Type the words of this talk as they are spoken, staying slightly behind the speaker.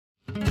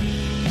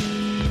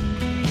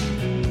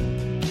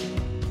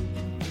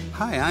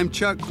Hi, I'm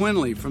Chuck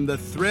Quinley from the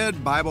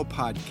Thread Bible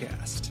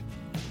Podcast.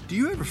 Do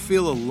you ever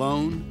feel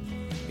alone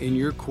in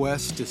your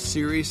quest to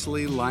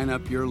seriously line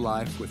up your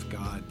life with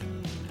God?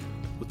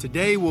 Well,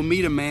 today we'll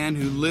meet a man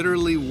who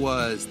literally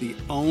was the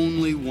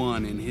only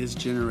one in his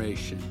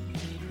generation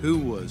who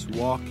was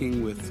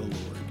walking with the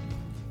Lord.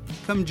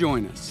 Come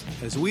join us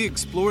as we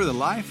explore the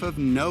life of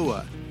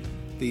Noah,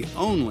 the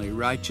only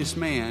righteous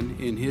man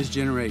in his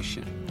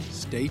generation.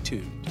 Stay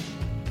tuned.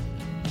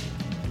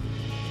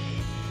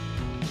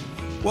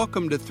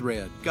 Welcome to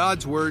Thread,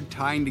 God's Word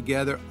tying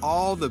together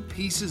all the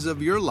pieces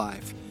of your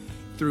life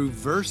through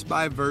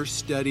verse-by-verse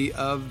study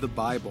of the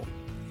Bible.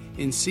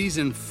 In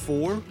Season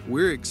 4,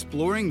 we're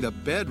exploring the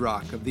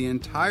bedrock of the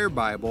entire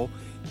Bible,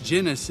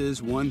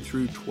 Genesis 1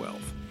 through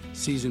 12.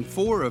 Season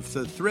 4 of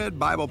the Thread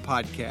Bible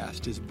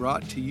Podcast is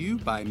brought to you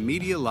by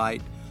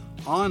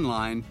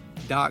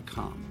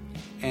MediaLiteOnline.com.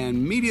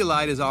 And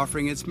MediaLite is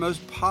offering its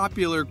most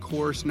popular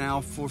course now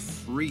for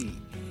free.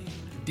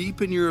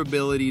 Deepen your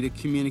ability to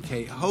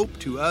communicate hope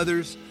to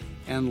others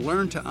and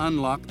learn to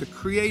unlock the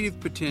creative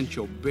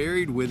potential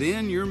buried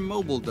within your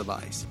mobile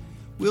device.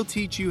 We'll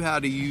teach you how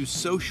to use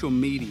social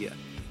media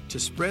to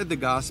spread the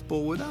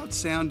gospel without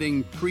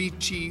sounding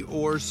preachy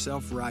or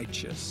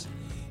self-righteous.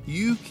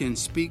 You can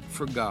speak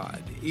for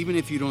God, even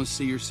if you don't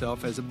see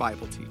yourself as a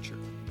Bible teacher.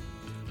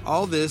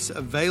 All this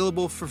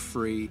available for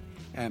free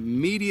at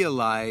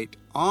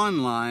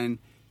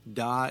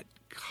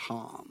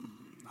MediaLiteOnline.com.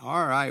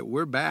 All right,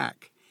 we're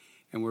back.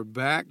 And we're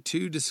back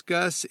to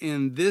discuss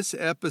in this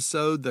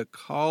episode the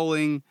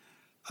calling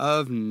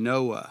of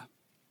Noah.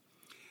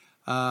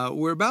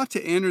 We're about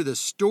to enter the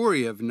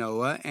story of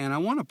Noah, and I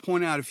want to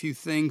point out a few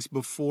things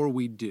before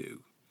we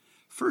do.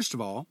 First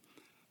of all,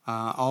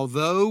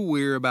 although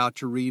we're about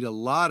to read a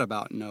lot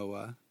about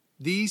Noah,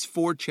 these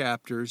 4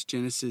 chapters,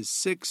 Genesis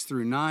 6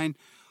 through 9,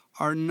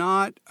 are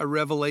not a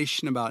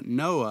revelation about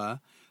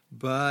Noah,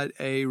 but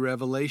a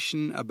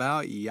revelation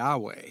about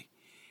Yahweh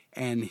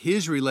and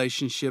his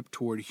relationship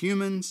toward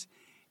humans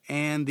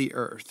and the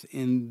earth.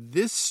 In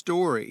this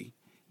story,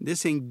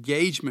 this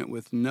engagement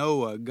with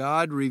Noah,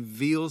 God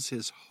reveals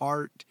his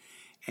heart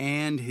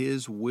and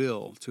his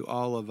will to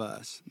all of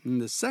us.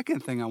 And the second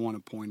thing I want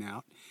to point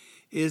out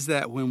is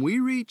that when we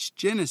reach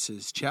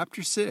Genesis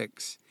chapter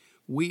 6,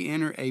 we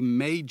enter a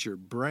major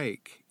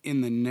break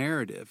in the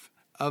narrative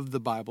of the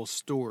Bible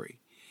story,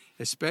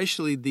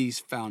 especially these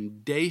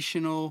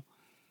foundational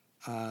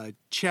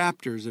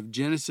chapters of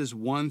Genesis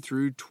 1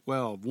 through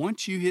 12.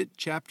 Once you hit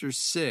chapter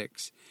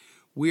 6,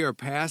 we are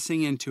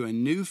passing into a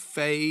new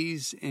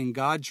phase in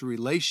God's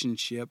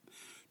relationship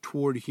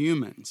toward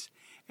humans.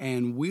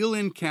 And we'll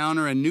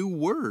encounter a new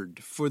word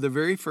for the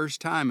very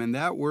first time, and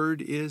that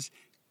word is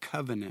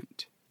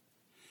covenant.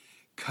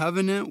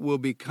 Covenant will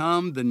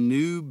become the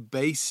new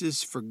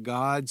basis for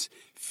God's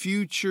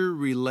future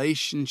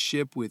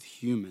relationship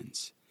with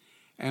humans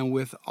and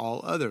with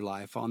all other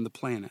life on the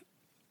planet.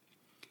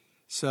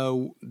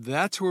 So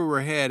that's where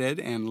we're headed,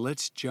 and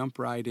let's jump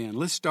right in.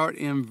 Let's start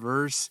in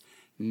verse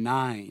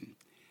 9.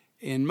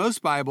 In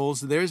most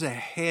Bibles, there's a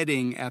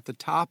heading at the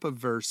top of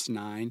verse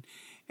 9,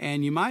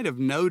 and you might have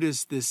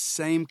noticed this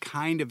same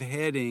kind of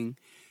heading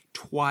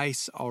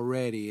twice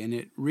already, and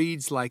it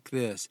reads like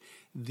this: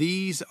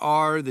 These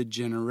are the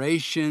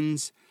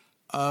generations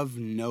of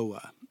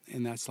Noah,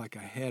 and that's like a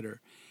header.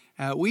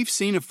 We've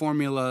seen a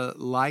formula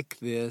like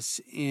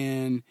this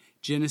in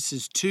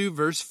Genesis 2,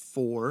 verse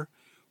 4,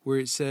 where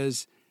it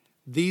says,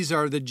 these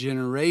are the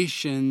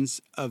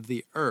generations of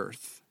the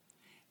earth.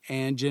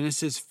 And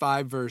Genesis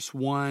 5, verse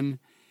 1,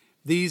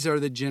 these are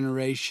the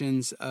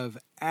generations of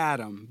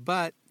Adam.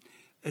 But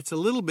it's a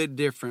little bit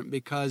different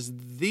because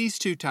these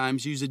 2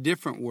 times use a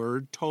different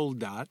word,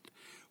 toldot,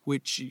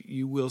 which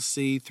you will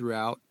see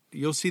throughout.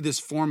 You'll see this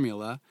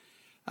formula.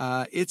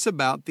 It's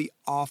about the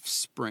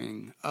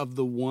offspring of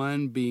the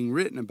one being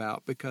written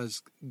about,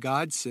 because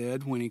God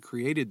said when he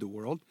created the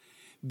world,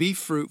 be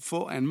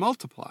fruitful and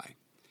multiply.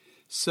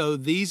 So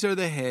these are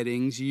the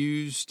headings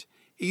used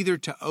either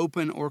to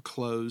open or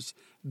close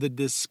the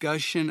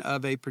discussion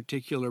of a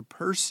particular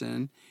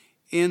person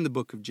in the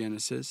book of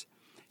Genesis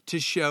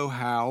to show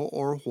how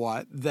or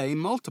what they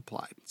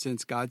multiplied.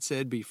 Since God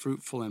said, be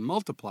fruitful and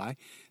multiply,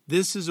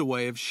 this is a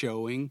way of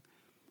showing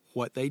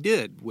what they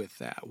did with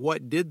that.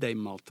 What did they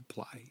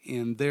multiply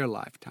in their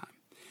lifetime?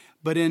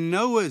 But in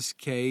Noah's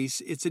case,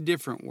 it's a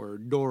different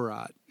word,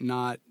 dorot,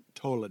 not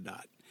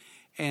toledot.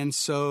 And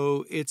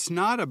so it's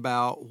not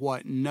about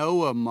what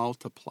Noah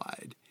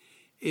multiplied.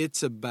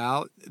 It's a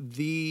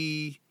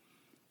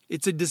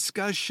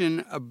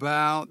discussion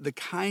about the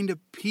kind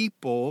of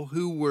people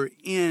who were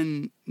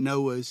in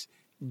Noah's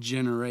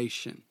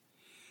generation.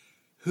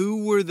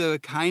 Who were the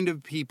kind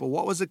of people,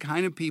 what was the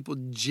kind of people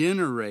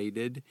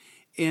generated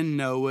in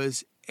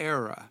Noah's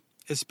era?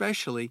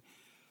 Especially,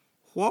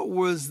 what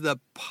was the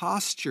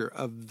posture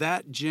of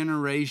that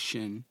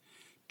generation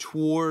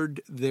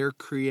toward their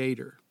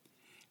Creator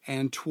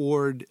and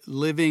toward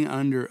living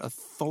under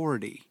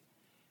authority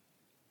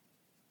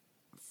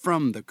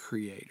from the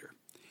Creator?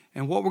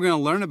 And what we're going to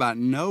learn about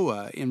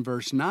Noah in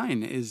verse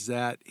 9 is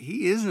that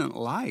he isn't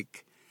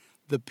like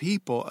the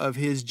people of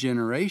his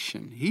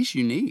generation. He's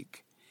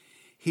unique.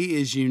 He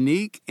is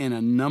unique in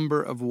a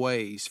number of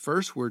ways.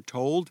 First, we're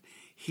told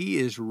he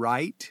is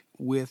right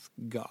with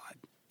God.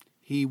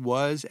 He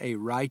was a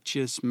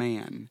righteous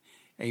man,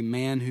 a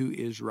man who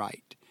is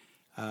right,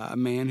 a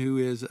man who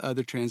is,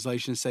 other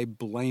translations say,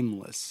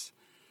 blameless.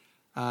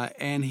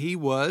 And he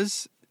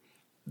was,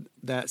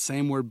 that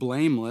same word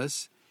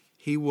blameless,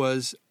 he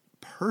was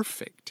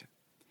perfect.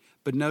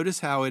 But notice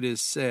how it is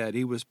said,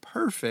 he was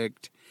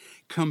perfect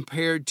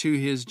compared to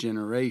his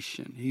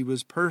generation. He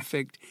was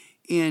perfect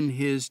in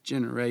his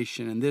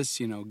generation. And this,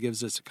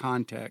 gives us a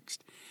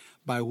context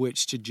by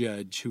which to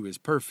judge who is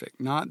perfect.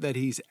 Not that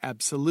he's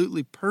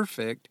absolutely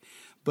perfect,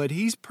 but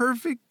he's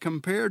perfect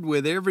compared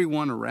with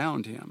everyone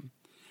around him.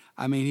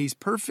 I mean, he's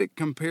perfect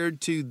compared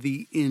to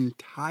the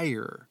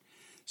entire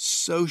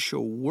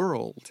social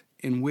world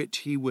in which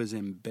he was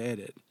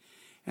embedded.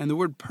 And the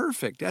word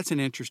perfect, that's an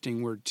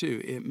interesting word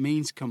too. It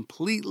means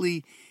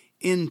completely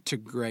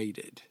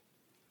integrated.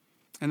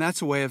 And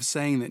that's a way of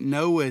saying that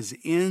Noah's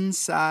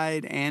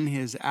inside and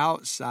his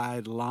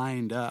outside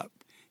lined up.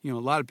 A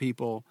lot of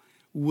people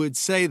would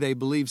say they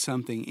believe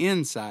something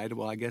inside.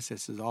 Well, I guess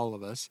this is all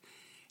of us.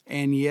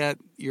 And yet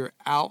your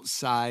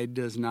outside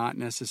does not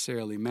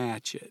necessarily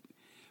match it.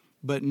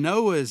 But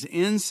Noah's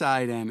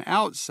inside and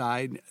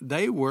outside,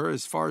 they were,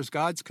 as far as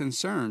God's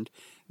concerned,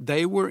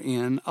 they were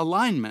in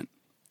alignment.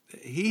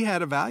 He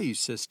had a value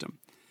system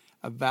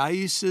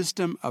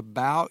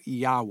about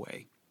Yahweh.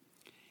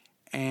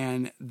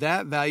 And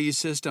that value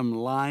system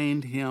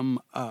lined him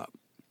up.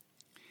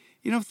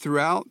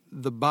 Throughout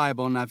the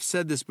Bible, and I've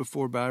said this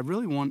before, but I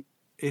really want,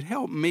 it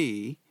helped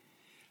me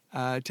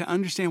to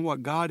understand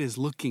what God is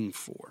looking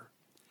for.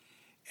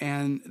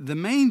 And the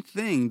main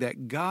thing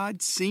that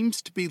God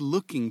seems to be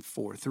looking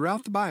for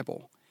throughout the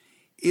Bible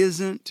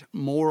isn't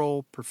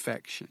moral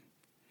perfection.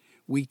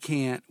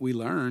 We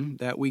learn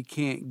that we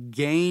can't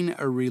gain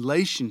a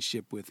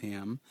relationship with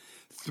him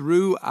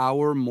through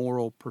our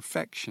moral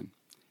perfection.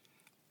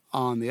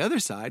 On the other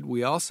side,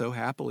 we also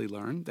happily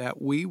learn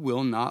that we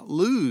will not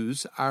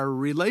lose our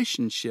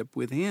relationship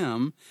with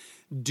him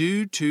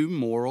due to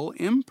moral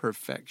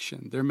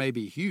imperfection. There may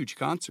be huge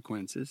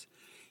consequences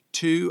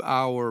to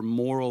our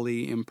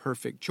morally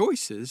imperfect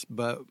choices,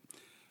 but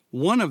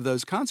one of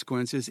those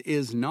consequences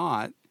is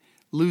not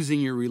losing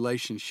your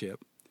relationship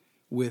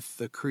with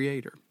the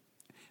Creator.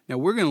 Now,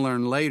 we're going to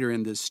learn later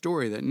in this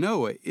story that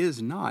Noah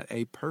is not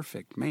a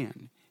perfect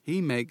man. He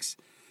makes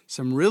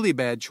some really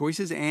bad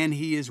choices, and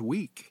he is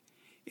weak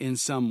in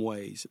some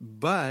ways,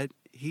 but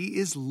he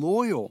is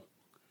loyal.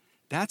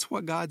 That's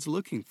what God's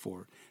looking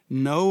for.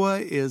 Noah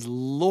is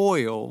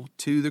loyal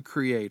to the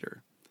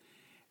Creator,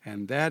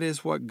 and that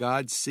is what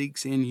God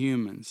seeks in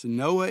humans.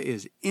 Noah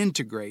is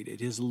integrated.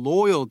 His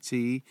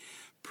loyalty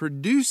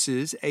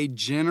produces a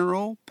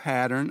general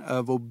pattern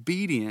of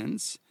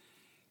obedience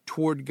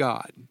toward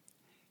God.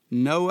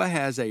 Noah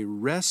has a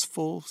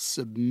restful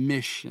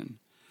submission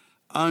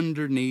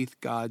underneath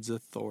God's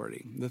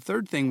authority. The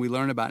third thing we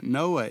learn about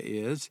Noah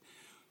is,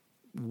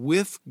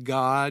 with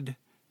God,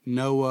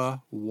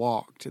 Noah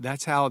walked.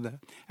 That's how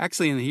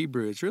actually in the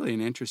Hebrew, it's really an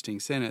interesting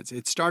sentence.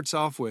 It starts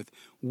off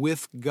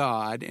with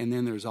God, and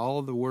then there's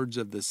all the words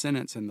of the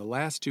sentence, and the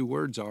last two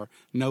words are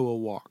Noah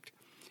walked.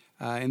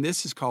 And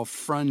this is called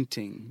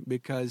fronting,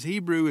 because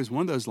Hebrew is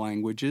one of those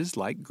languages,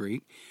 like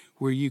Greek,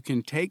 where you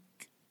can take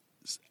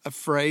a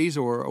phrase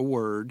or a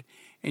word,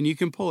 and you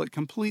can pull it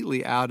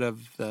completely out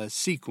of the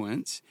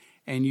sequence,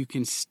 and you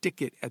can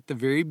stick it at the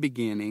very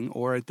beginning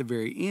or at the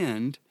very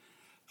end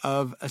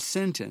of a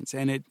sentence,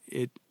 and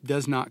it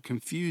does not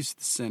confuse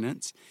the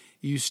sentence.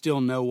 You still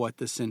know what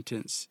the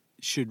sentence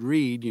should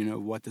read, you know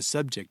what the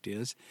subject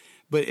is,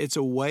 but it's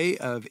a way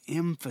of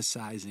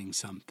emphasizing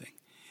something.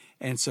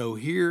 And so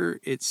here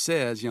it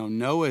says,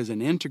 Noah is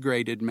an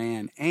integrated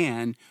man,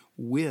 and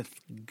with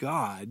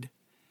God,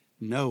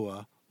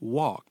 Noah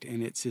walked.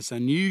 And it's this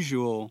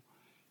unusual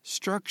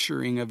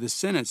structuring of the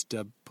sentence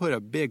to put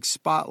a big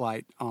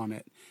spotlight on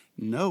it.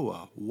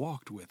 Noah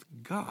walked with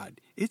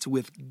God. It's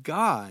with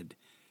God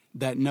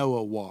that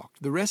Noah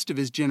walked. The rest of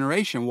his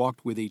generation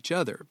walked with each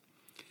other.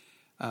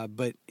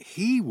 But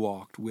he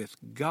walked with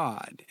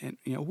God. And,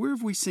 where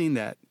have we seen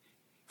that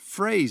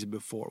phrase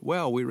before?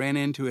 Well, we ran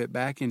into it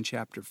back in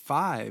chapter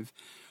 5,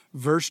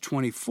 verse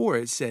 24.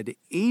 It said,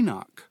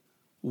 Enoch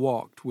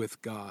walked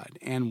with God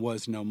and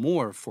was no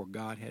more, for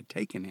God had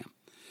taken him.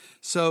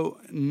 So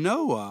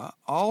Noah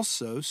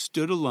also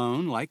stood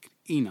alone like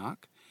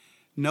Enoch.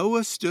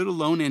 Noah stood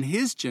alone in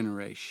his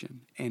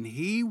generation, and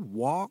he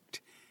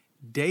walked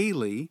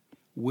daily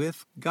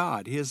with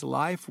God. His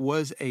life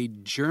was a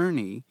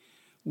journey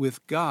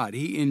with God.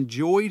 He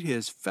enjoyed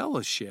his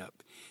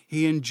fellowship.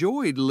 He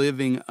enjoyed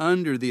living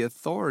under the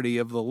authority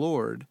of the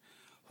Lord,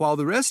 while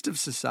the rest of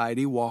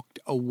society walked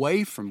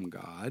away from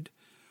God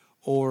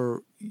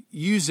or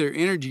used their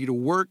energy to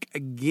work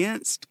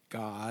against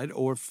God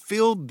or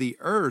filled the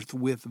earth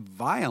with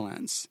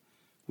violence,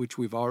 which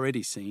we've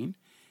already seen,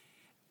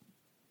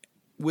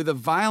 with a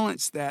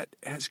violence that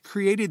has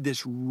created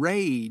this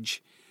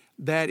rage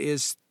that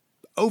is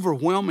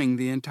overwhelming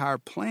the entire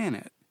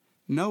planet,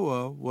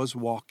 Noah was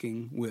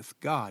walking with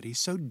God. He's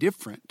so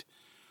different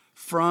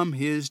from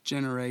his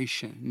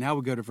generation. Now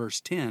we go to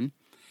verse 10,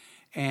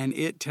 and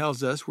it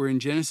tells us, we're in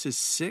Genesis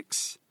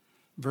 6,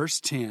 verse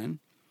 10,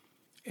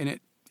 and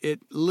it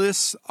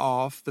lists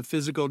off the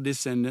physical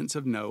descendants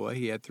of Noah.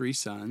 He had 3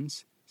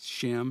 sons,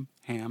 Shem,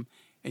 Ham,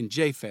 and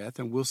Japheth,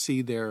 and we'll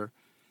see their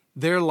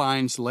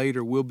lines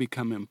later will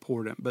become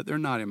important, but they're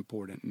not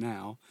important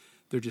now.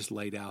 They're just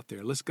laid out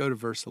there. Let's go to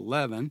verse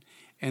 11,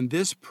 and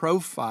this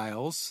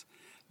profiles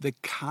the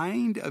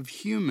kind of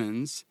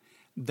humans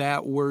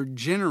that were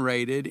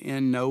generated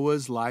in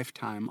Noah's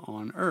lifetime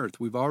on earth.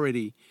 We've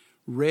already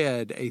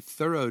read a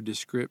thorough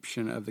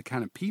description of the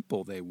kind of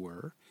people they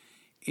were.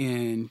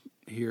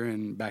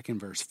 Back in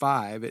verse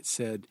 5, it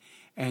said,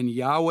 and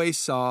Yahweh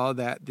saw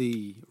that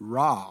the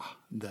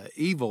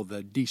evil,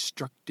 the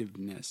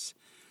destructiveness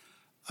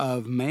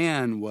of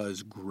man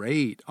was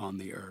great on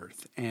the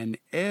earth, and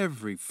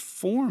every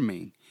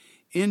forming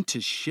into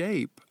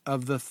shape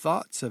of the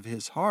thoughts of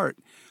his heart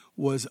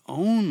was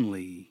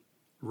only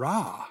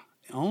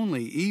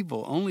only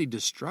evil, only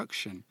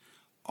destruction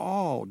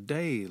all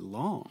day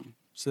long.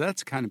 So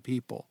that's the kind of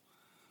people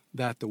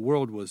that the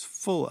world was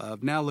full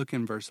of. Now look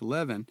in verse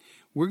 11.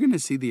 We're going to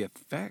see the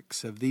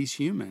effects of these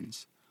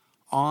humans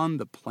on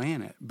the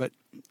planet. But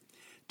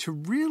to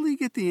really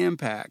get the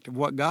impact of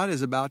what God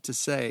is about to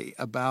say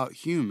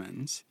about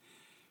humans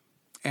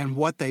and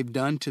what they've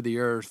done to the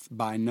earth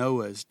by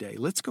Noah's day,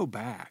 let's go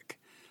back.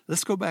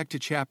 Let's go back to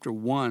chapter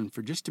 1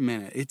 for just a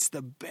minute. It's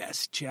the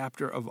best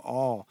chapter of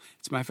all.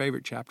 It's my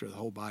favorite chapter of the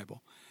whole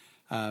Bible.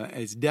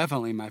 It's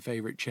definitely my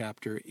favorite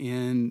chapter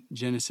in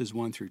Genesis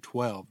 1 through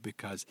 12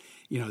 because,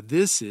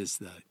 this is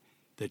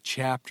the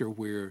chapter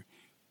where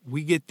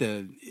we get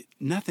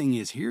nothing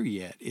is here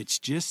yet. It's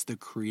just the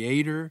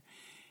Creator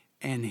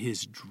and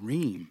his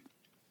dream.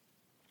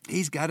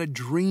 He's got a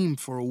dream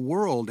for a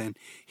world, and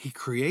he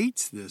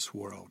creates this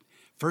world.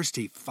 First,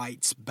 he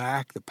fights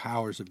back the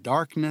powers of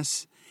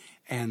darkness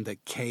and the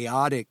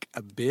chaotic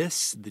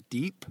abyss, the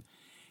deep,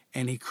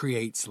 and he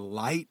creates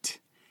light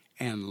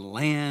and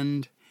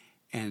land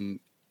and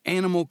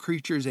animal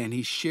creatures, and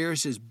he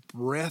shares his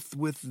breath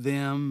with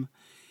them.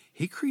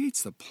 He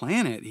creates the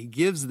planet. He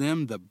gives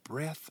them the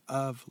breath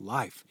of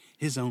life,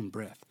 his own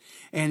breath.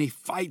 And he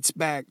fights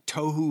back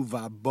tohu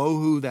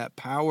vabohu, that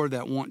power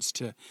that wants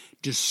to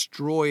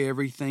destroy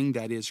everything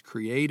that is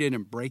created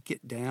and break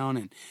it down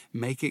and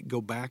make it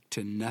go back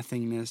to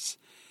nothingness.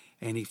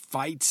 And he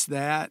fights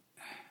that,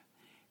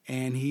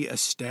 and he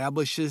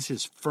establishes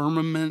his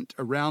firmament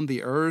around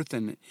the earth,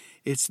 and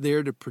it's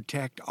there to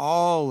protect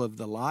all of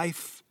the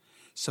life.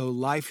 So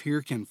life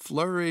here can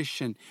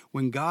flourish, and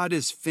when God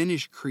is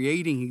finished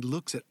creating, he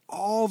looks at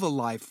all the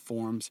life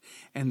forms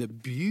and the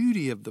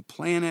beauty of the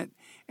planet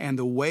and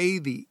the way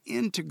the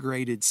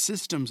integrated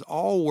systems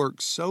all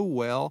work so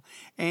well,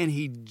 and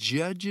he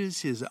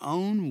judges his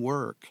own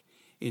work.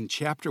 In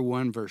chapter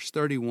 1, verse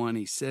 31,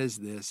 he says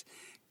this,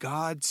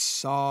 God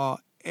saw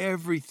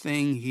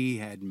everything he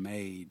had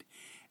made,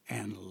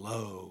 and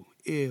lo,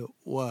 it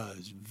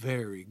was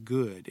very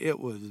good. It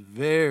was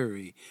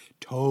very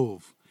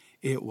tov.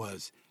 It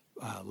was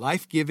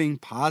life-giving,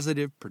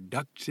 positive,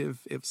 productive.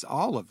 It was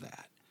all of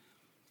that.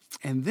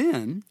 And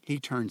then he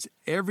turns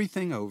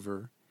everything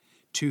over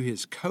to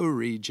his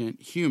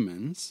co-regent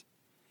humans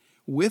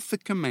with the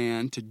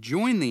command to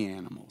join the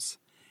animals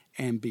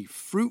and be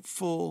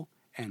fruitful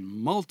and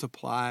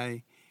multiply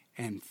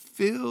and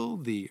fill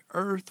the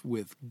earth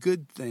with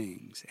good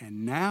things.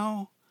 And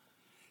now,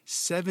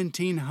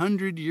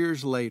 1,700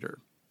 years later,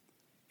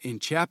 in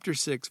chapter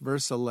 6,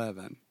 verse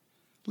 11,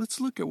 let's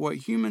look at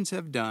what humans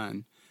have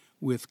done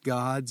with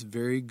God's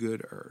very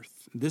good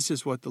earth. This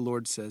is what the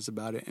Lord says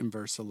about it in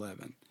verse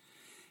 11.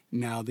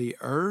 Now the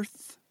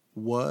earth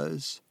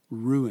was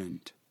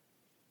ruined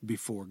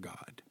before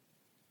God,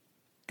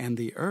 and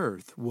the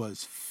earth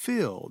was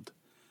filled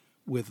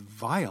with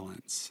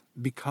violence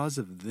because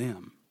of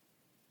them.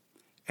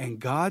 And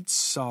God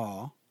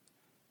saw,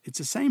 it's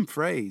the same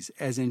phrase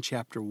as in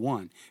chapter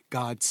 1.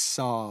 God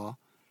saw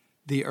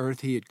the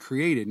earth he had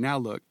created. Now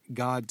look,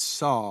 God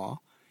saw,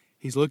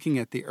 he's looking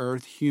at the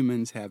earth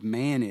humans have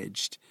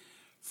managed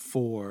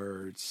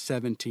for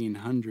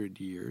 1,700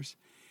 years.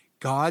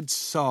 God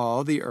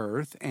saw the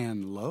earth,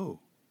 and lo,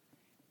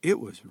 it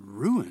was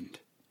ruined,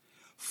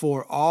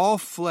 for all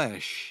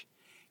flesh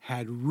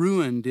had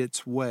ruined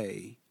its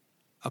way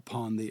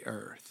upon the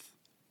earth.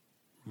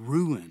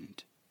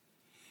 Ruined.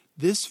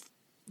 This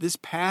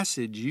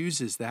passage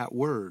uses that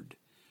word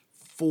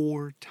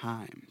 4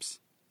 times.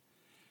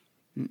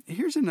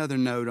 Here's another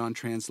note on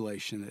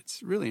translation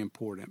that's really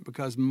important,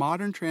 because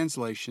modern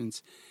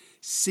translations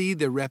see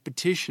the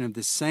repetition of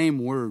the same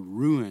word,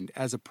 ruined,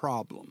 as a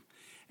problem.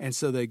 And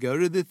so they go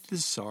to the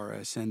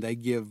thesaurus and they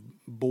give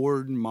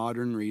bored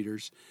modern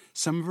readers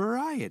some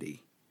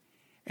variety.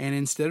 And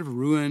instead of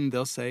ruined,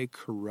 they'll say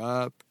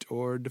corrupt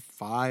or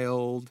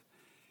defiled,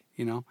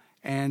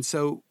 And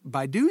so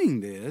by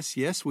doing this,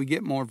 yes, we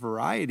get more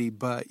variety,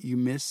 but you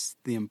miss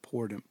the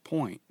important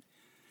point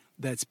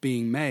that's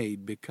being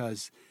made,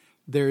 because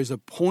There's a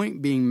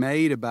point being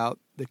made about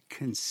the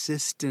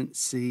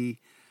consistency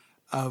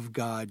of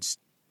God's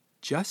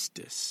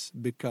justice,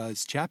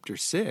 because chapter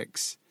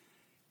 6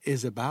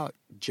 is about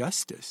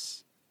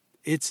justice.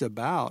 It's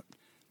about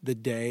the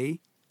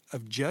day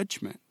of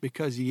judgment,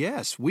 because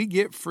yes, we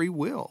get free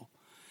will,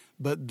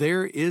 but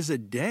there is a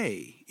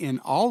day in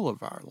all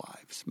of our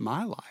lives,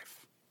 my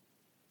life,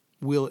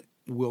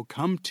 will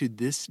come to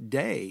this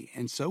day,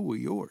 and so will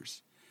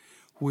yours,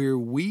 where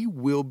we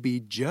will be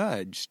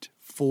judged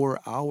for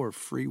our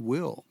free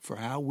will, for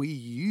how we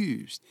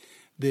used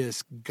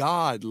this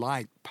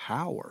God-like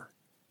power.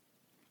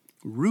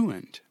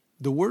 Ruined.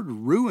 The word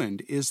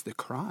ruined is the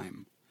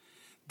crime.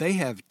 They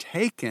have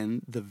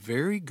taken the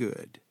very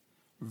good,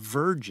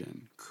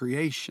 virgin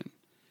creation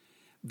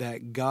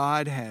that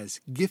God has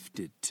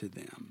gifted to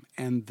them,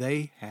 and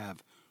they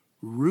have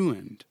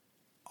ruined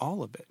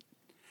all of it.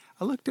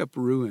 I looked up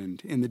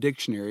ruined in the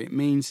dictionary. It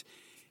means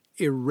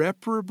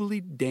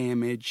irreparably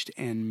damaged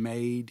and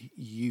made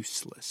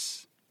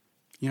useless.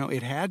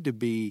 It had to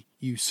be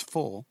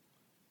useful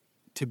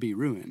to be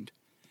ruined.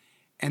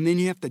 And then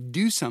you have to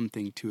do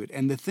something to it.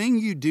 And the thing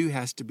you do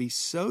has to be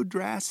so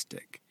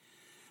drastic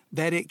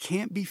that it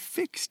can't be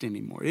fixed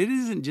anymore. It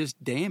isn't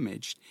just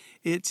damaged.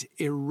 It's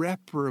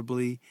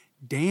irreparably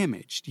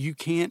damaged. You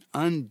can't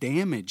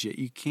undamage it.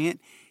 You can't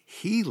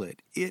heal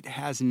it. It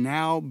has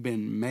now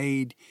been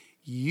made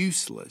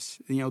useless.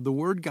 The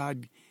word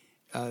God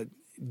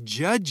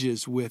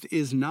judges with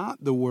is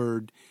not the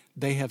word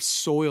they have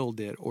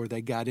soiled it, or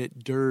they got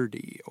it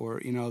dirty,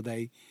 or,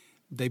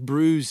 they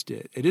bruised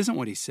it. It isn't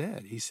what he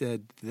said. He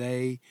said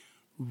they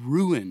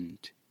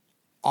ruined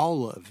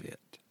all of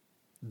it.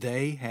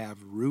 They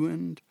have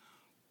ruined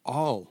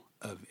all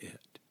of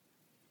it.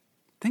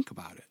 Think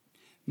about it.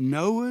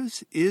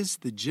 Noah's is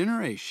the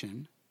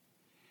generation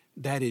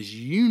that is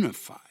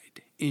unified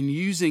in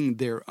using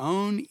their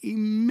own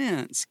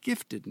immense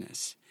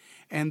giftedness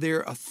and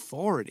their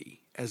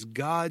authority as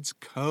God's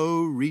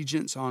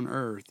co-regents on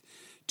earth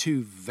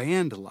to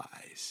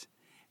vandalize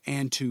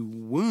and to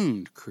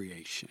wound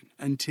creation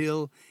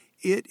until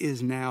it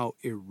is now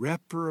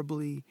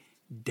irreparably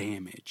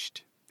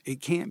damaged.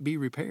 It can't be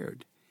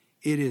repaired.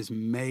 It is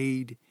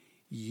made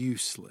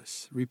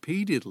useless.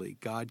 Repeatedly,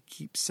 God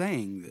keeps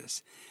saying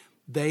this.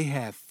 They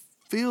have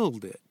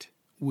filled it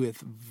with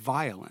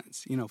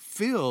violence.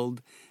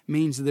 Filled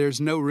means there's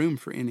no room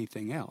for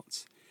anything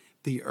else.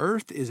 The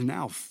earth is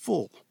now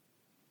full.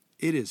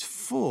 It is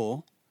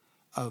full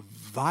of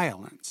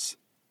violence.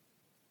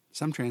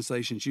 Some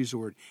translations use the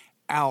word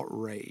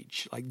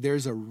outrage. Like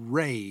there's a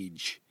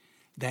rage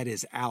that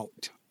is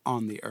out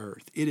on the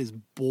earth. It is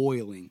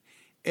boiling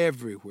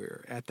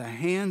everywhere at the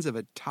hands of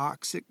a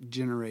toxic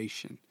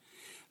generation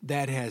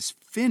that has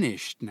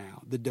finished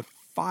now the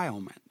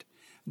defilement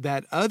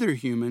that other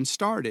humans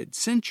started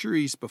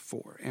centuries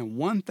before, and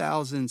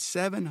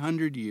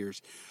 1,700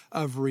 years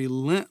of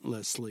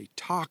relentlessly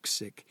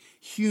toxic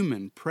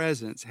human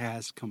presence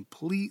has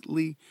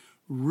completely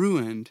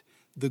ruined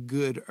the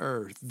good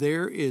earth.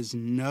 There is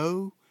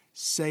no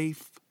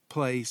safe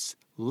place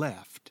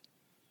left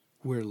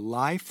where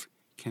life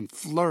can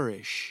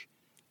flourish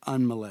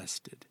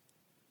unmolested.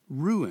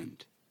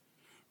 Ruined.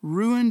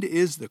 Ruined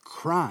is the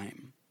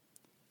crime,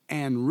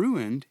 and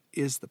ruined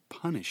is the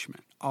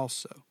punishment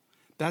also.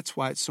 That's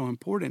why it's so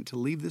important to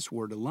leave this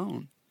word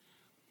alone.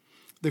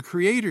 The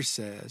Creator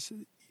says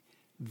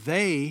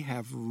they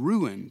have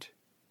ruined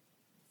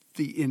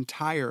the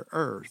entire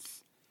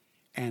earth,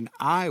 and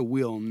I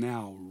will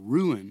now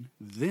ruin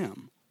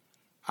them.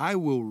 I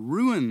will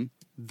ruin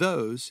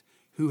those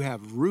who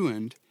have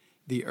ruined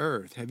the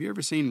earth. Have you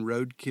ever seen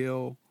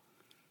roadkill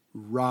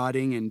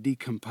rotting and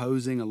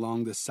decomposing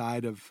along the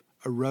side of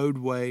a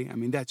roadway? I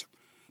mean,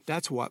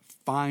 that's what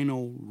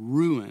final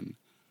ruin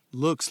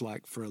looks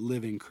like for a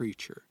living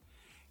creature.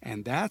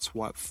 And that's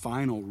what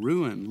final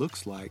ruin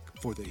looks like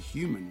for the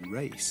human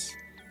race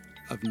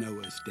of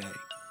Noah's day.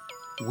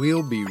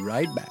 We'll be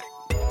right back.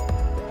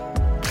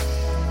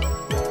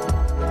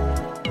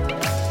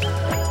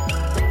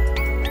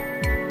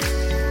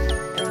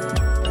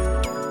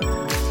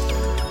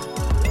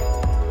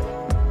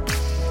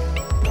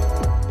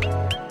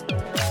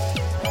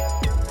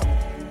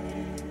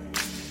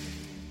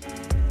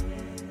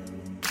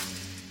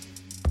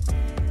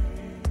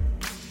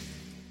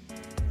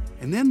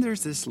 And then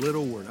there's this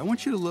little word. I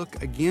want you to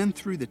look again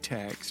through the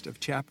text of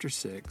chapter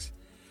 6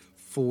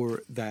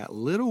 for that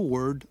little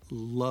word,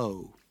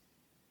 lo,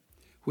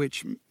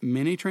 which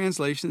many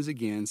translations,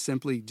 again,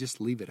 simply just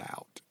leave it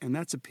out. And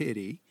that's a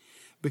pity,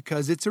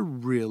 because it's a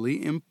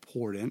really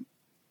important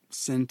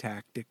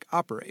syntactic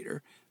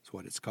operator. That's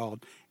what it's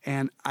called.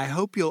 And I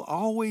hope you'll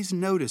always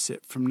notice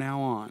it from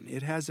now on.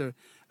 It has a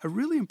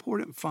really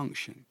important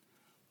function.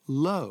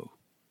 Lo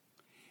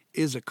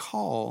is a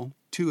call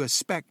to a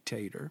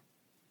spectator,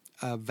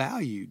 a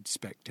valued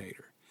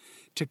spectator,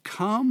 to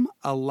come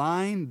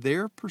align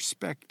their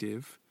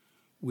perspective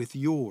with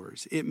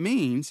yours. It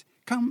means,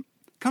 come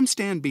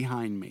stand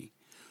behind me.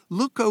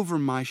 Look over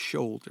my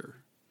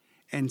shoulder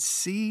and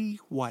see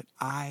what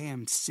I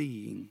am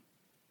seeing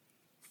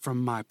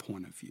from my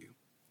point of view.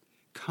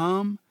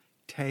 Come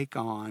take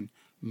on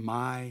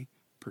my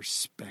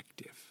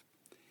perspective.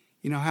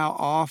 You know how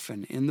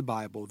often in the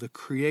Bible the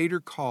Creator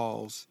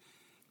calls,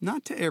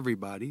 not to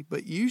everybody,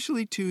 but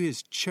usually to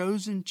his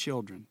chosen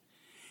children,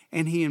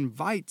 and he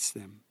invites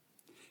them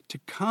to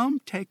come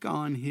take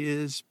on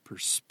his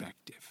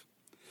perspective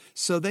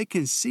so they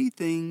can see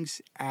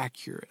things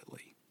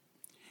accurately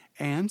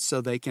and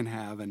so they can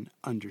have an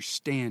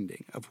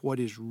understanding of what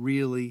is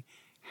really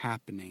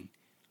happening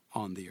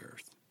on the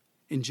earth.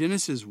 In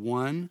Genesis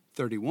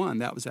 1:31,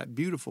 that was that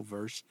beautiful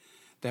verse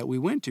that we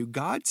went to,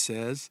 God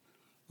says,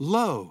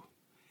 "Lo,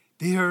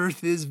 the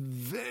earth is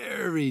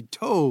very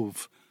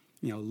tov."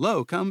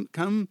 Lo,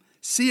 come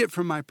see it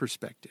from my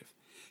perspective.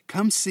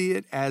 Come see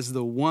it as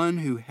the one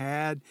who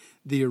had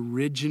the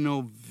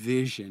original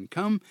vision.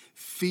 Come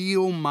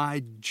feel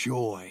my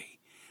joy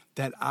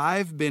that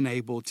I've been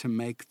able to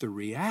make the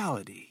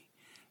reality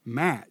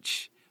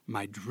match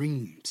my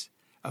dreams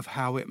of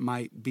how it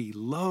might be.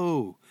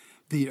 Lo,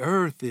 the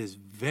earth is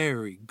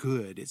very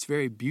good. It's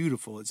very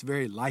beautiful. It's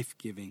very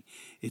life-giving.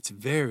 It's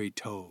very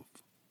tov.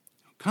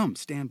 Come,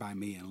 stand by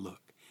me and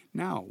look.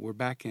 Now, we're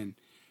back in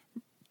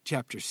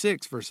chapter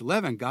 6, verse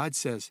 11. God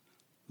says,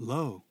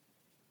 "Lo,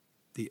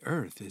 the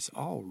earth is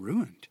all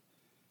ruined,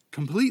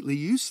 completely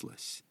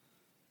useless.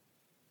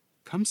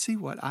 Come see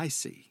what I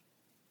see."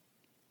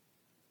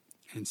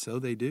 And so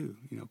they do.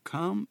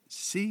 Come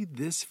see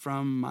this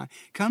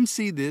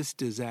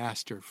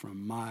disaster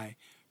from my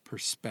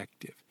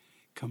perspective.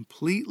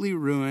 Completely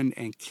ruined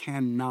and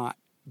cannot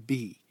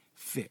be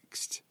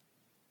fixed.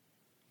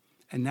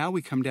 And now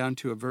we come down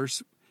to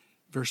verse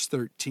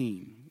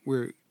 13,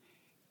 where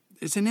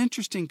it's an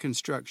interesting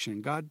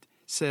construction. God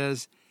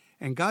says,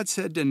 "And God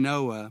said to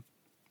Noah,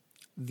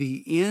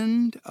 the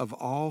end of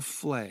all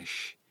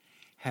flesh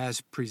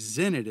has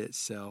presented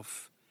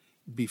itself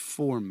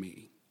before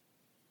me."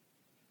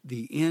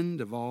 The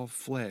end of all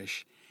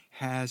flesh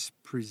has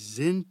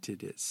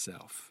presented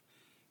itself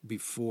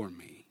before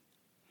me.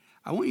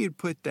 I want you to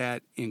put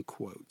that in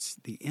quotes,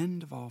 the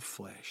end of all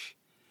flesh,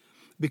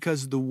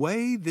 because the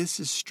way this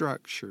is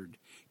structured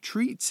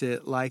treats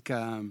it like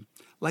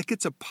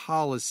it's a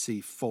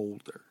policy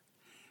folder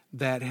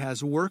that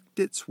has worked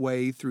its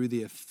way through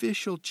the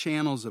official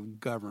channels of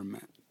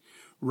government,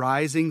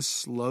 rising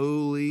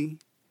slowly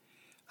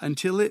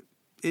until it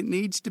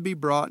needs to be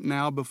brought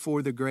now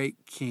before the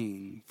great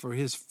king for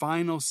his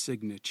final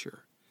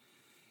signature,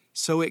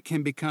 so it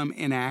can become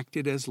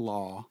enacted as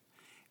law,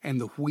 and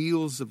the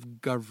wheels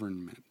of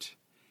government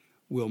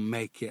will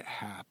make it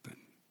happen.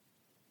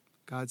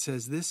 God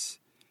says this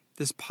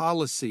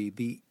policy,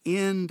 the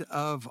end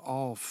of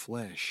all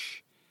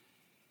flesh,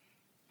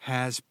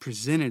 has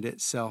presented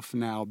itself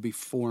now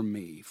before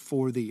me,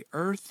 for the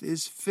earth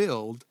is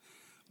filled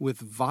with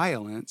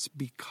violence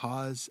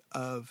because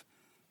of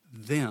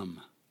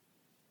them.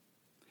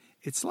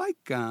 It's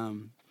like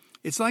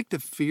the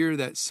fear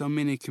that so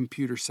many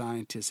computer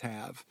scientists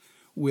have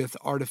with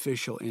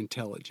artificial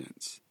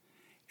intelligence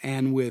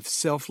and with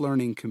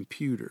self-learning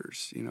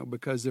computers,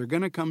 because they're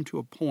going to come to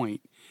a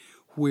point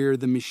where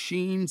the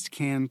machines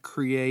can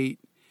create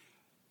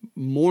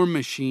more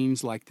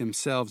machines like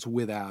themselves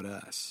without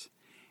us,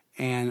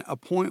 and a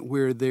point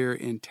where their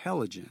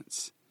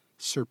intelligence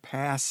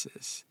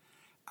surpasses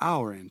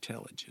our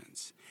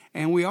intelligence.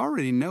 And we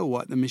already know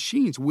what the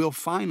machines will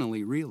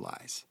finally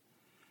realize,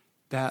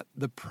 that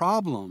the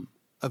problem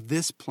of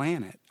this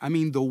planet,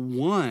 the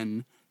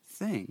one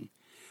thing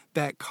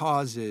that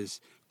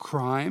causes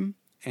crime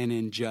and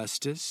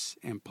injustice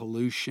and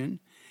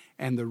pollution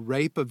and the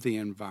rape of the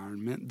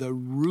environment, the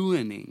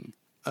ruining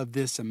of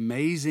this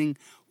amazing,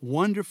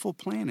 wonderful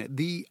planet,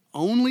 the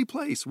only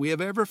place we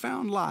have ever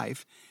found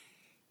life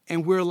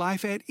and where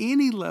life at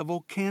any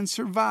level can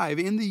survive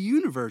in the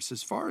universe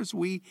as far as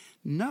we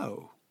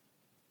know.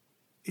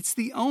 It's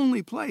the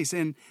only place,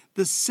 and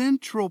the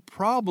central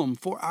problem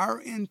for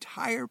our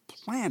entire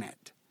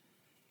planet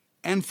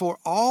and for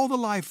all the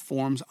life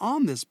forms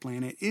on this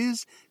planet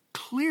is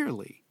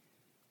clearly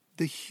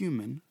the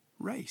human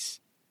race.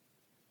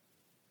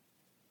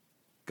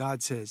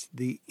 God says,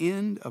 the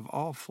end of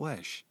all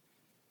flesh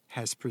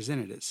has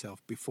presented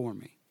itself before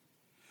me,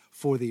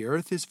 for the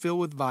earth is filled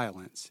with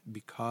violence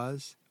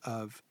because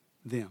of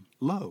them.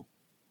 Lo,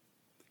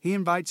 he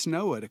invites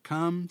Noah to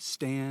come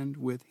stand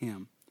with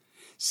him.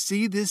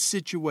 See this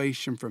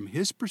situation from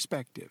his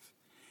perspective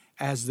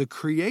as the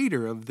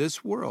creator of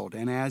this world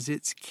and as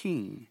its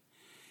king.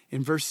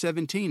 In verse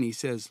 17, he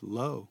says,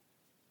 "Lo,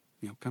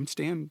 come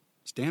stand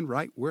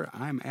right where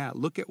I'm at.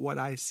 Look at what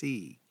I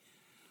see.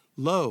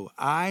 Lo,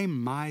 I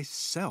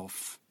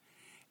myself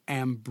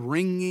am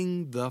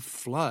bringing the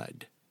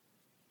flood,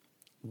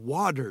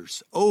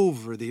 waters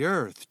over the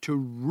earth to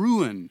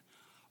ruin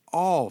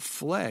all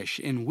flesh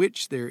in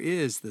which there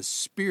is the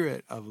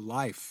spirit of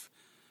life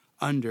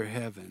under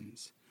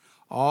heavens.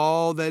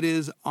 All that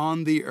is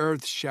on the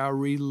earth shall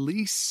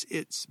release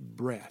its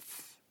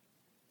breath."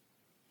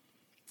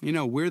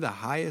 We're the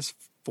highest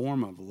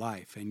form of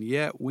life, and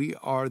yet we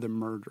are the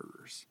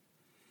murderers.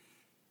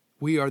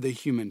 We are the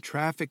human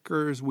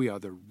traffickers. We are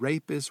the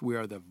rapists. We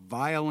are the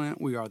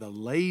violent. We are the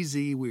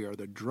lazy. We are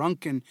the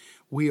drunken.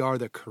 We are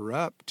the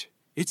corrupt.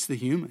 It's the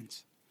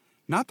humans,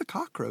 not the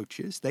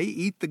cockroaches. They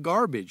eat the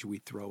garbage we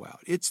throw out.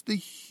 It's the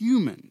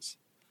humans.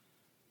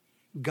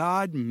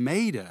 God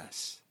made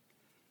us,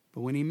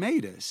 but when He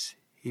made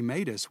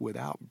us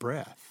without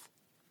breath.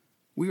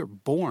 We are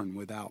born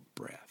without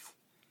breath.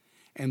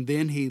 And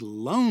then He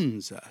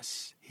loans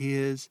us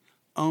His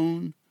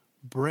own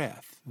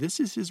breath. This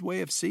is His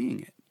way of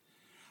seeing it.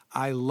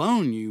 I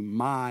loan you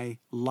my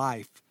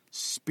life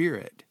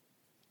spirit,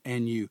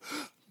 and you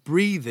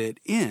breathe it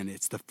in.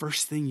 It's the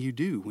first thing you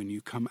do when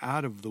you come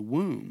out of the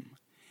womb.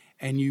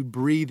 And you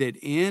breathe it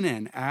in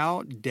and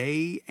out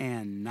day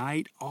and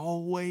night,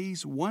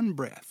 always one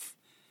breath,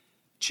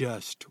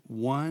 just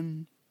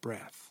one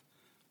breath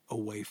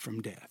away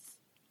from death.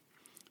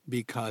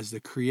 Because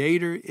the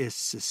Creator is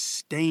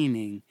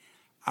sustaining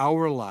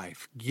our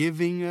life,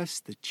 giving us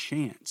the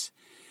chance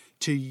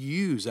to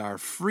use our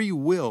free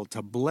will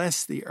to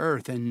bless the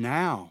earth. And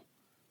now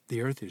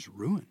the earth is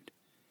ruined.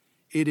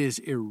 It is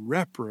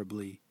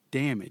irreparably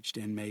damaged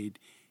and made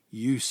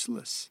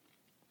useless.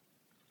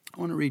 I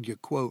want to read you a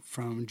quote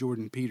from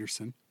Jordan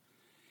Peterson.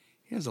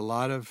 He has a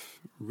lot of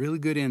really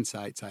good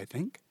insights, I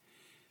think.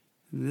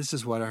 And this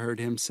is what I heard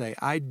him say.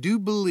 I do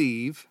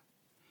believe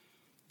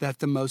that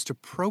the most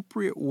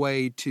appropriate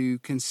way to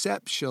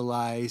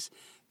conceptualize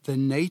the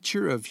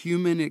nature of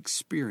human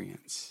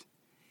experience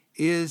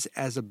is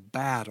as a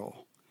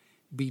battle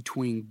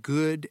between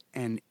good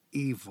and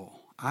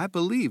evil. I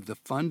believe the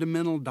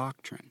fundamental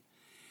doctrine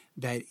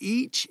that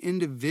each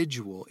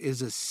individual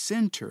is a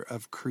center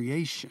of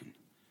creation.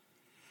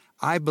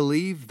 I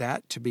believe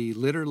that to be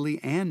literally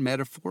and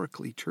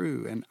metaphorically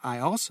true, and I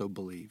also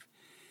believe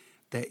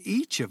that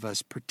each of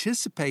us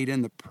participate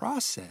in the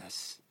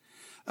process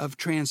of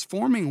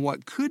transforming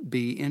what could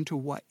be into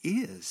what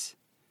is,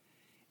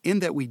 in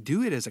that we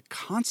do it as a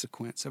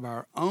consequence of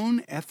our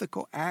own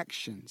ethical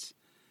actions,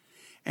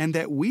 and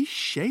that we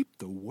shape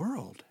the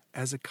world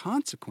as a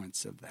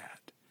consequence of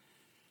that.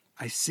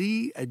 I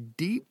see a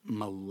deep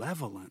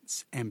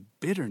malevolence and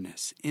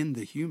bitterness in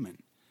the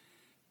human,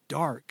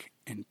 dark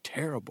and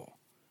terrible.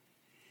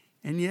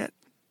 And yet,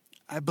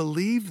 I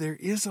believe there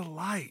is a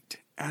light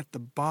at the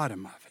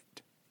bottom of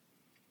it.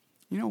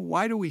 You know,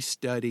 why do we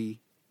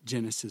study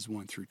Genesis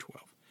 1 through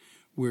 12?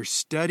 We're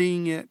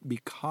studying it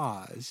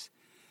because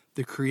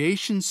the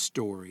creation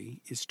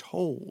story is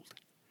told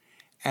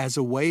as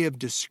a way of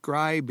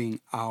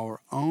describing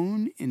our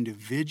own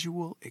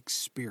individual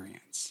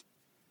experience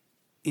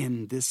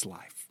in this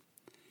life.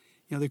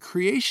 You know, the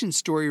creation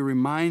story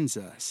reminds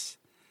us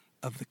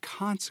of the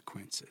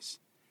consequences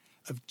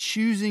of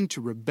choosing to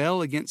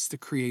rebel against the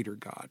Creator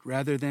God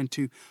rather than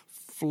to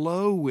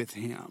flow with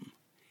Him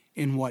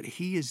in what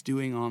He is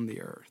doing on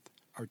the earth.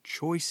 Our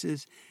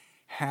choices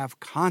have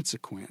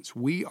consequence.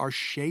 We are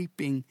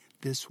shaping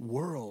this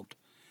world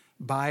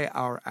by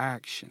our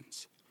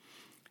actions.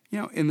 You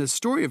know, in the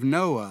story of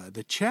Noah,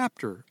 the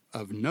chapter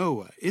of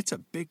Noah, it's a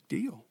big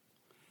deal.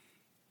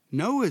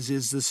 Noah's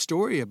is the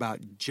story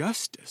about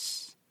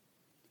justice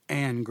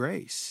and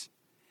grace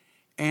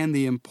and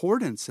the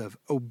importance of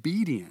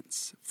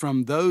obedience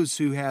from those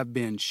who have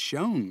been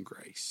shown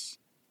grace.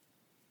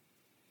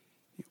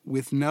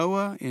 With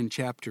Noah in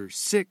chapter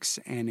 6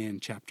 and in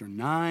chapter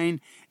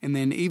 9, and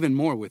then even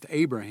more with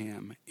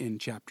Abraham in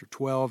chapter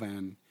 12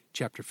 and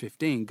chapter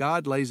 15,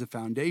 God lays a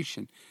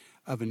foundation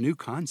of a new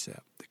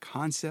concept, the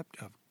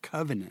concept of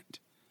covenant,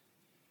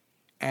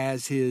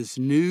 as His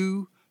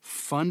new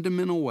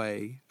fundamental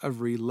way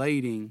of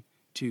relating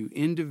to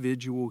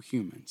individual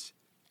humans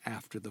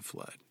after the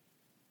flood.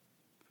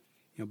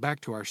 You know,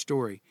 back to our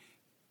story,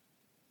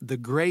 the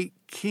great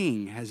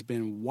king has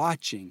been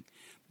watching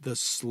the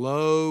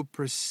slow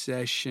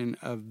procession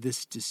of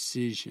this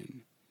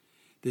decision,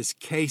 this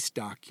case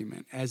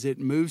document, as it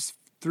moves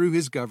through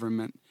his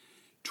government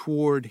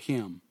toward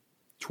him,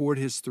 toward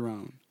his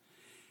throne.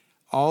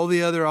 All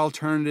the other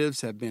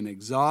alternatives have been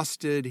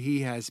exhausted.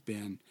 He has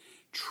been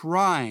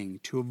trying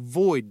to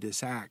avoid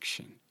this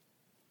action.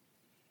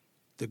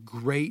 The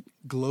great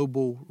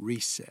global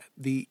reset,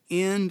 the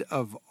end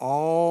of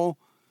all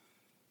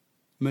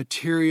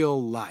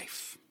material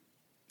life,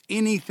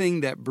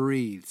 anything that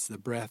breathes the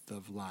breath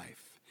of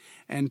life.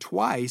 And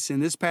twice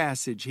in this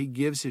passage, he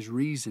gives his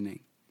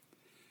reasoning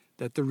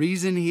that the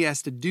reason he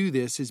has to do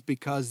this is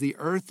because the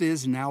earth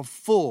is now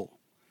full.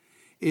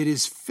 It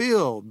is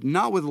filled,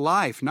 not with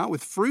life, not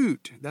with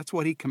fruit. That's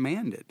what he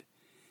commanded.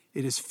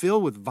 It is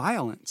filled with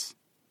violence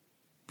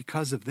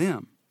because of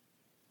them.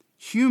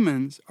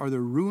 Humans are the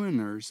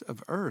ruiners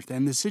of earth,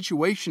 and the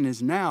situation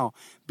is now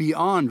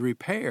beyond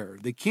repair.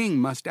 The king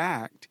must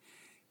act.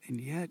 And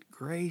yet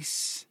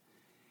grace,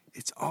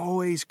 it's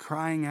always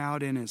crying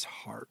out in his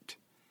heart.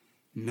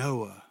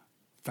 Noah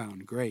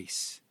found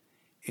grace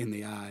in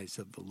the eyes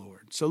of the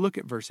Lord. So look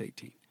at verse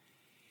 18.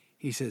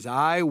 He says,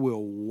 I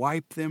will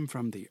wipe them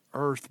from the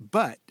earth,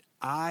 but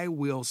I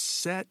will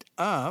set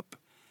up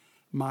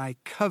my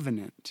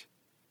covenant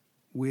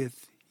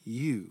with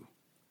you.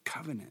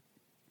 Covenant.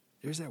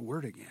 There's that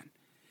word again.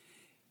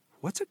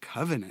 What's a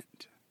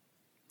covenant?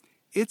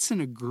 It's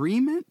an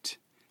agreement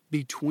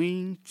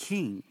between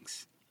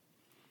kings.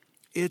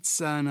 It's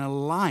an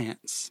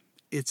alliance.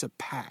 It's a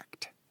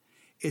pact.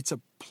 It's a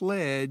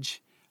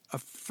pledge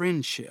of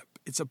friendship.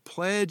 It's a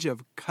pledge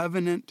of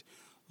covenant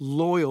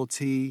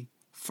loyalty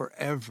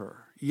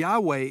forever.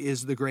 Yahweh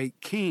is the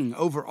great king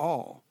over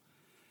all,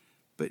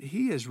 but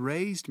he has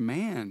raised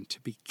man to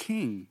be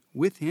king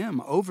with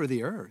him over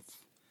the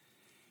earth.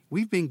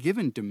 We've been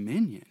given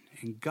dominion,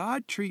 and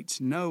God treats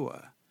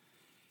Noah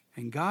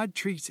and God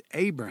treats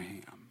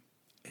Abraham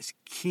as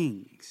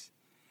kings.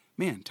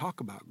 Man, talk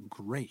about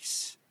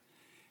grace.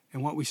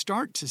 And what we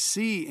start to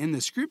see in the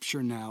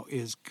scripture now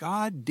is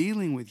God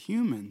dealing with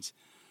humans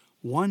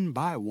one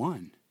by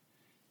one,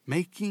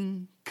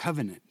 making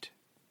covenant,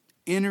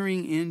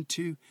 entering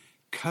into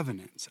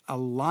covenants,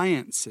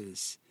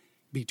 alliances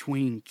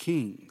between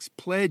kings,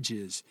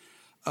 pledges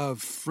of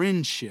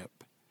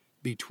friendship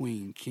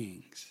between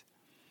kings.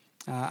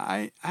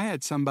 I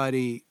had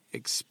somebody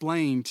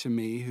explain to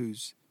me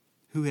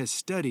who has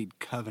studied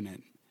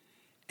covenant,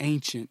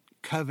 ancient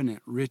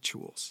covenant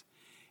rituals,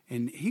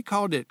 and he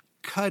called it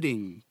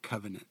cutting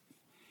covenant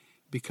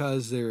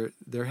because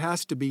there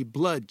has to be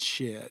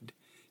bloodshed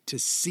to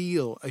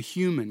seal a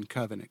human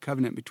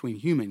covenant between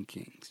human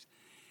kings.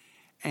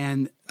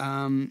 And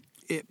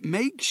it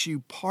makes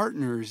you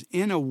partners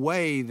in a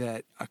way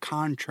that a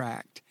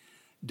contract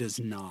does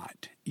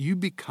not. You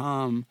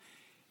become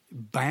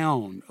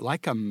bound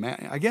like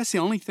I guess the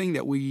only thing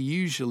that we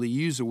usually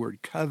use the word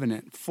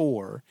covenant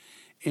for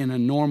in a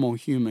normal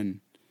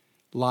human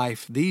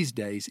life these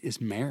days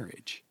is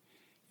marriage.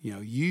 You know,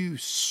 you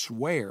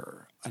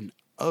swear an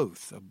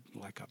oath,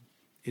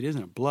 it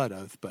isn't a blood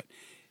oath, but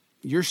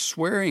you're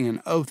swearing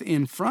an oath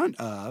in front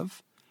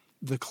of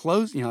the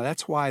close. You know,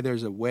 that's why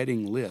there's a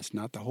wedding list.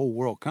 Not the whole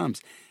world comes.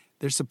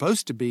 There's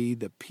supposed to be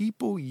the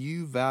people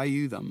you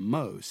value the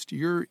most,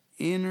 your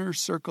inner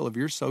circle of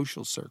your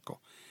social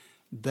circle.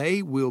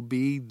 They will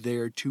be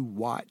there to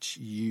watch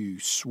you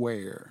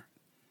swear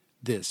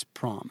this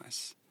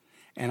promise.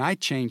 And I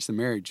changed the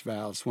marriage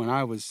vows. When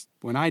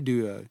I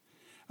do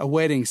a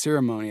wedding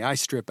ceremony, I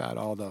strip out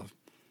all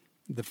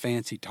the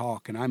fancy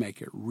talk and I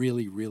make it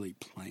really, really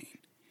plain.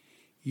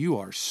 You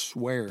are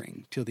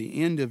swearing till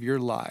the end of your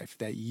life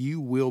that you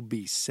will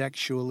be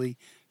sexually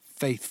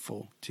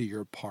faithful to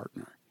your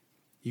partner.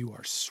 You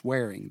are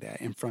swearing that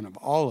in front of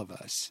all of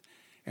us,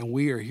 and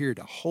we are here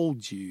to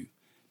hold you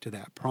to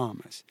that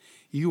promise.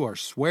 You are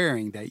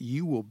swearing that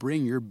you will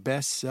bring your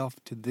best self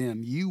to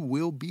them. You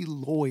will be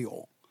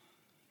loyal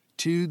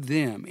to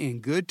them in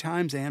good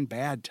times and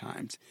bad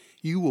times.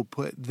 You will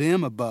put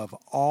them above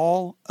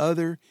all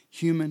other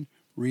human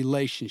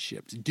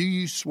relationships. Do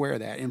you swear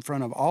that in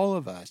front of all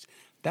of us?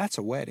 That's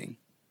a wedding.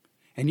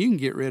 And you can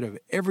get rid of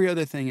every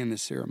other thing in the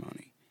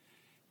ceremony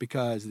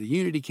because the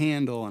unity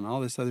candle and all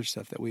this other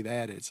stuff that we've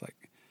added, it's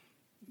like,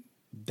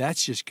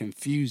 that's just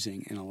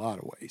confusing in a lot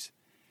of ways.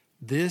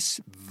 This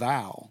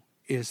vow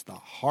is the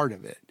heart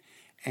of it.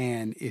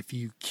 And if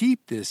you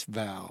keep this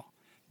vow,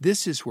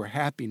 this is where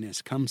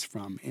happiness comes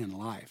from in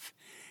life.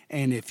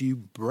 And if you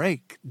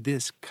break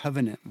this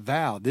covenant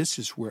vow, this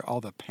is where all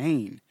the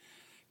pain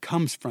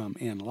comes from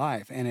in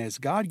life. And as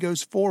God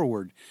goes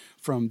forward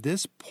from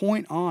this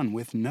point on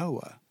with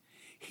Noah,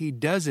 he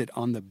does it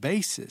on the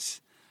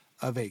basis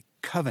of a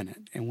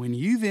covenant. And when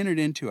you've entered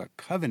into a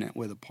covenant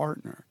with a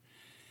partner,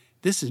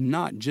 this is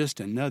not just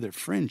another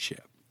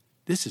friendship.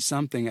 This is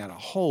something at a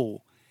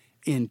whole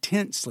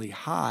intensely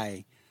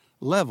high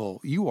level.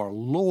 You are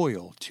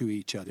loyal to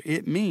each other.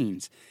 It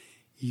means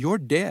your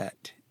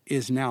debt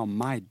is now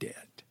my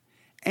debt,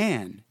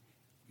 and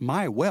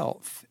my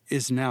wealth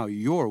is now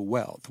your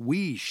wealth.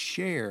 We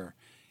share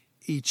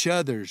each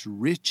other's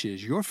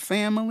riches. Your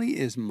family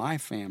is my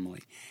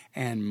family,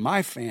 and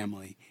my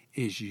family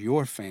is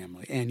your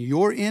family. And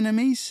your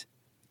enemies,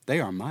 they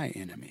are my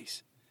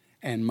enemies.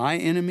 And my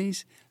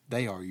enemies,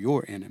 they are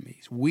your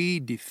enemies. We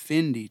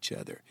defend each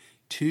other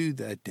to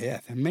the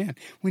death. And man,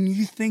 when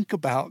you think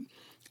about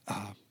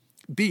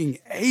being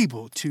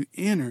able to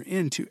enter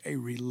into a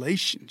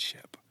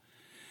relationship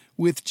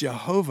with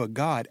Jehovah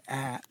God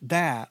at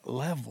that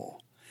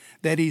level,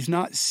 that he's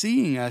not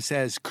seeing us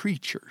as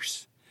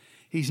creatures.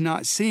 He's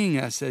not seeing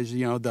us as,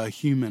 the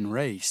human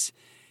race.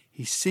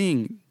 He's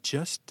seeing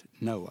just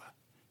Noah.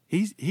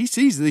 He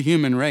sees the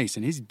human race,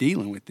 and he's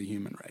dealing with the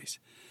human race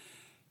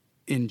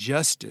in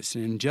justice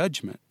and in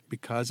judgment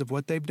because of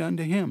what they've done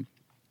to him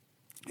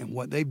and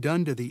what they've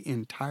done to the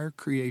entire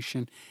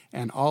creation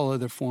and all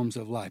other forms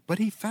of life. But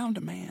he found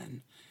a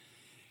man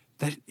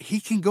that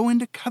he can go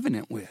into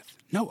covenant with,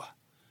 Noah.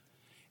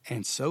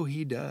 And so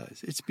he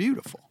does. It's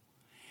beautiful.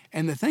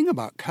 And the thing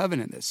about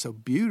covenant that's so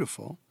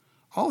beautiful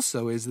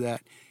also is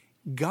that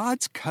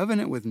God's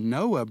covenant with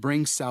Noah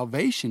brings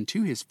salvation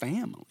to his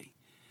family.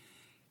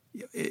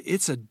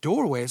 It's a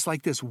doorway. It's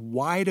like this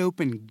wide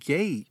open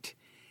gate.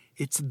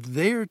 It's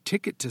their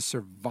ticket to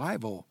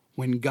survival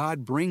when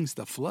God brings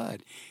the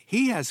flood.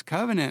 He has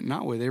covenant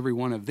not with every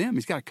one of them.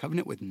 He's got a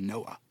covenant with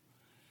Noah.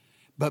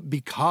 But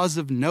because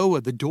of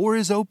Noah, the door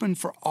is open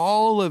for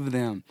all of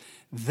them.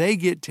 they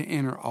get to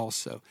enter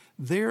also.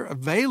 They're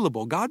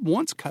available. God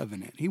wants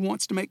covenant. He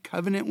wants to make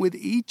covenant with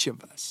each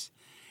of us.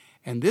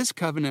 And this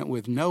covenant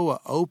with Noah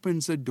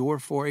opens the door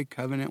for a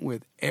covenant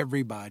with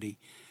everybody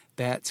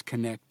that's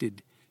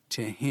connected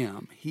to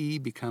him. He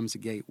becomes a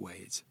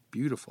gateway. It's a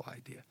beautiful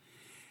idea.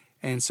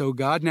 And so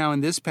God now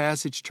in this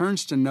passage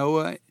turns to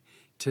Noah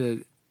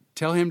to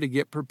tell him to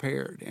get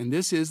prepared. And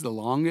this is the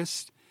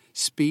longest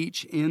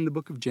speech in the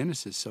book of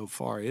Genesis so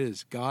far. It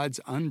is God's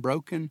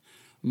unbroken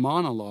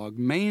monologue,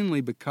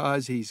 mainly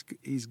because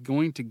he's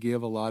going to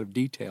give a lot of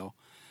detail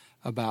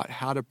about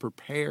how to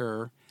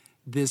prepare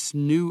this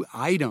new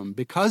item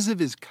because of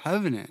his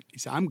covenant. He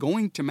said, I'm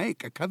going to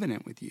make a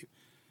covenant with you.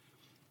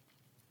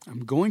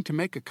 I'm going to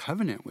make a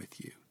covenant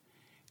with you.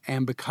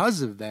 And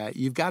because of that,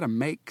 you've got to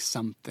make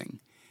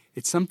something.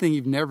 It's something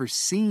you've never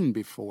seen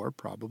before,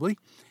 probably.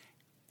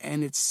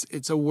 And it's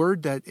a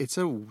word it's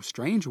a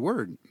strange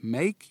word.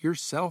 Make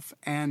yourself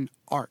an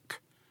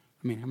ark.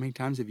 I mean, how many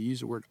times have you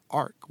used the word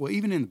ark? Well,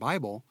 even in the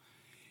Bible,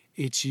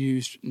 it's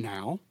used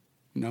now.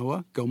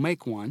 Noah, go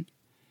make one.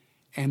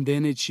 And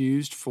then it's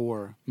used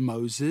for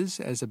Moses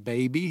as a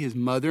baby. His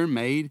mother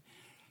made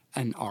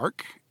an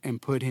ark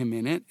and put him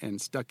in it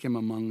and stuck him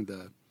among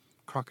the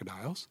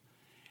crocodiles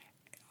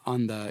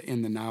in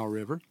the Nile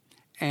River.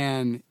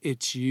 And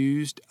it's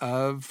used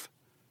of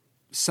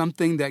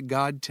something that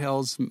God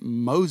tells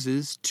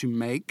Moses to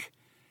make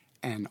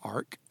an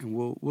ark. And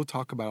we'll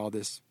talk about all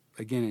this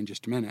again in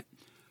just a minute.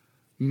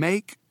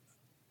 Make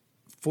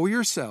for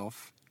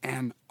yourself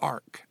an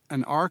ark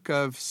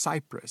of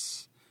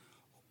cypress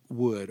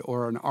wood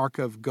or an ark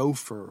of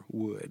gopher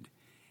wood,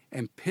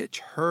 and pitch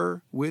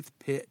her with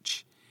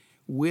pitch.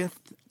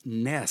 With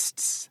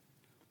nests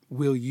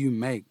will you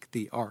make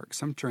the ark.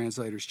 Some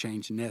translators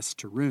change nests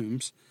to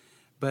rooms,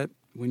 but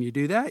when you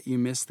do that, you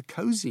miss the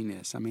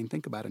coziness. I mean,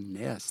 think about a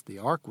nest. The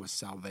ark was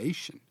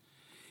salvation.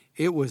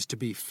 It was to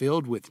be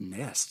filled with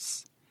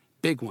nests,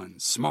 big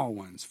ones, small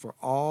ones, for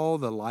all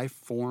the life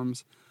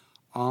forms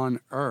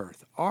on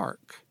earth.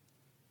 Ark,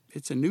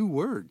 it's a new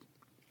word.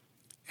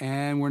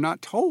 And we're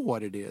not told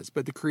what it is,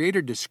 but the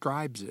Creator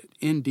describes it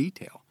in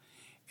detail.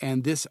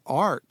 And this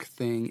ark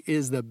thing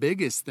is the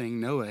biggest thing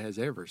Noah has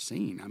ever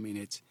seen. I mean,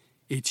 it's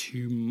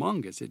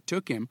humongous. It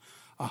took him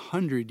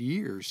 100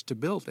 years to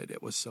build it.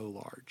 It was so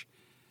large.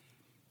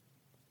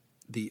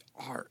 The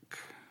ark.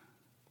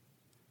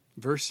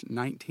 Verse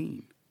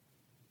 19.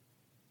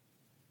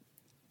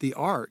 The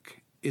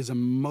ark is a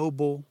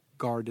mobile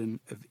Garden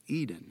of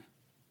Eden.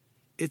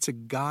 It's a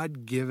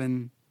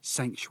God-given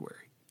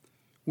sanctuary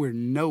where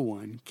no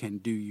one can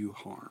do you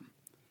harm.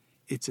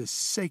 It's a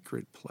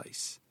sacred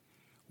place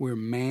where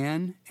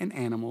man and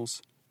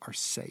animals are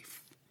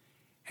safe.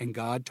 And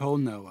God told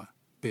Noah,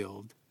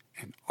 build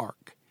an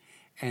ark.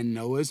 And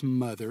Moses'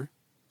 mother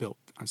built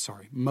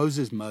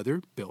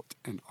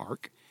an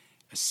ark,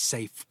 a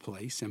safe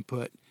place, and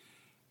put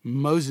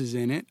Moses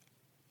in it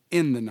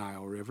in the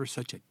Nile River,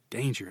 such a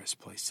dangerous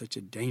place, such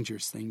a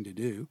dangerous thing to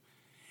do.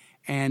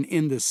 And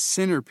in the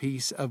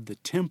centerpiece of the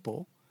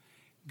temple,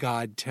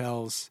 God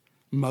tells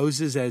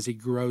Moses as he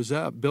grows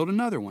up, build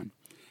another one.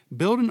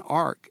 Build an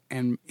ark,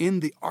 and in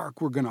the ark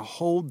we're going to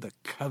hold the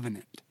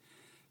covenant.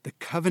 The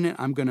covenant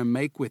I'm going to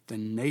make with the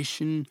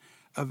nation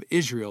of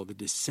Israel, the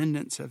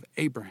descendants of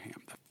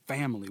Abraham, the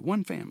family,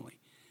 one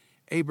family,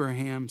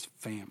 Abraham's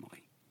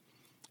family.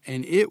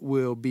 And it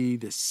will be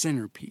the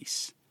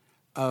centerpiece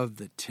of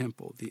the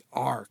temple, the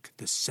ark,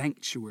 the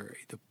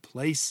sanctuary, the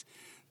place,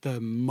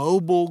 the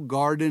mobile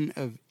Garden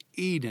of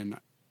Eden.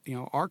 You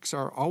know, arks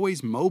are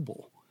always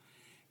mobile.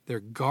 They're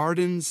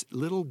gardens,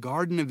 little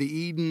Garden of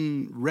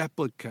Eden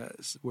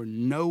replicas where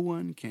no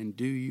one can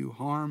do you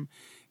harm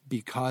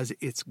because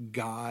it's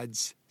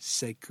God's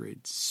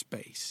sacred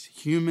space.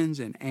 Humans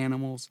and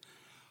animals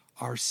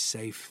are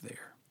safe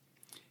there.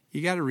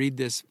 You got to read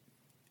this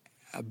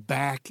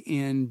back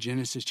in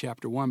Genesis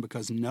chapter 1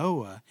 because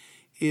Noah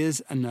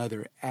is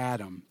another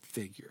Adam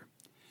figure.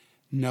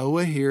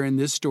 Noah here in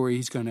this story,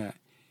 he's going to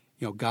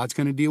God's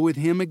going to deal with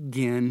him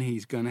again.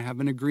 He's going to have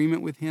an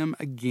agreement with him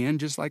again,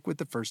 just like with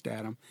the first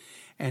Adam.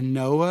 And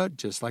Noah,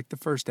 just like the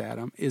first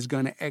Adam, is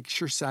going to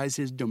exercise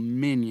his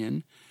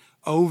dominion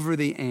over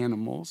the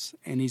animals,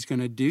 and he's going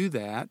to do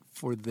that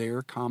for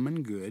their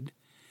common good.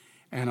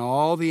 And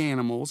all the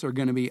animals are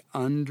going to be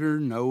under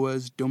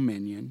Noah's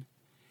dominion.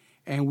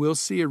 And we'll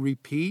see a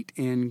repeat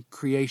in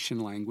creation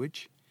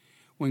language.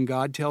 When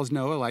God tells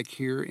Noah, like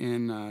here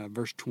in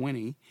verse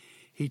 20,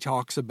 he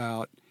talks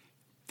about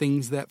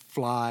things that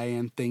fly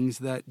and things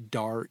that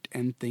dart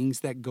and things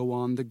that go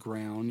on the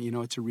ground. You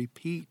know, it's a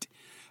repeat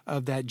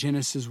of that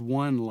Genesis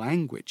 1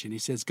 language. And he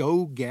says,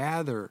 go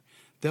gather.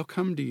 They'll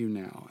come to you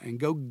now. And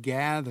go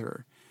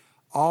gather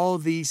all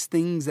these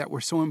things that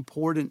were so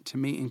important to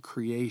me in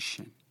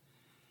creation.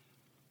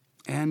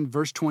 And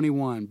verse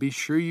 21, be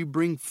sure you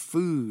bring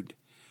food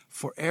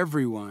for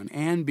everyone.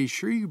 And be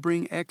sure you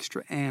bring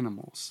extra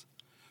animals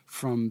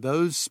from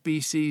those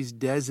species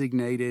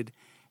designated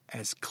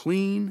as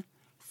clean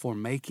for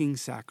making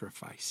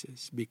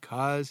sacrifices,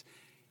 because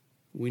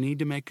we need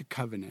to make a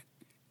covenant,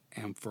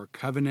 and for a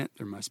covenant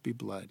there must be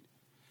blood.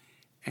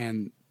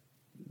 And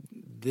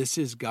this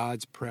is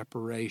God's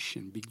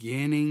preparation,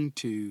 beginning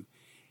to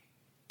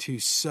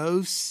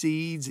sow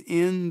seeds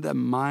in the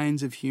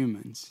minds of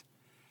humans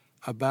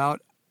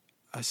about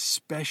a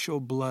special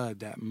blood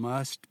that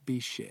must be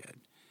shed.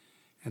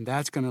 And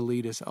that's going to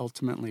lead us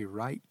ultimately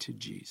right to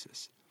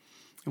Jesus.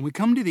 And we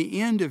come to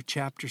the end of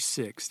chapter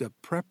 6, the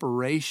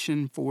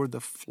preparation for the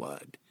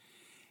flood.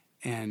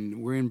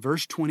 And we're in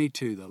verse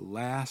 22, the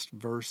last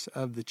verse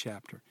of the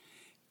chapter.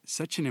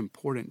 Such an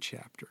important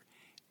chapter.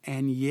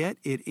 And yet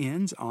it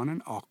ends on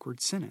an awkward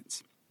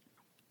sentence.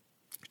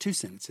 2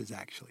 sentences,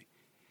 actually.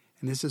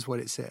 And this is what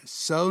it says.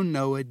 So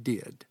Noah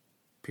did,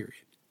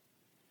 period.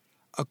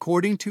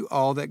 According to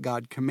all that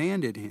God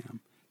commanded him,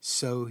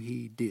 so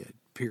he did,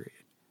 period.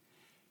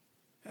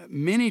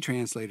 Many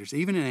translators,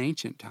 even in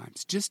ancient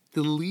times, just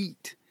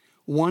delete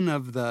one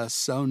of the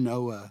so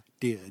Noah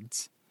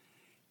dids,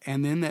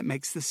 and then that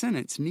makes the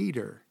sentence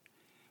neater.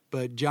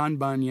 But John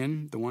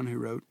Bunyan, the one who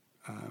wrote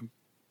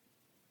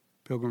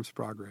Pilgrim's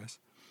Progress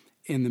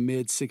in the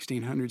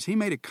mid-1600s, he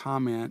made a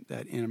comment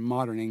that in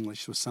modern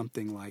English was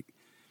something like,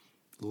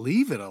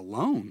 leave it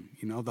alone.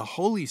 The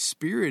Holy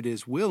Spirit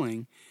is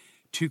willing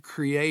to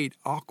create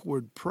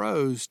awkward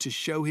prose to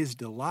show his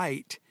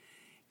delight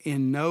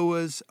in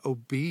Noah's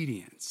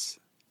obedience.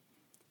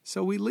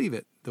 So we leave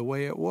it the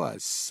way it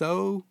was.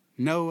 So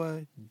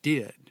Noah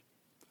did,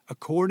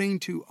 according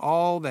to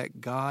all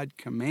that God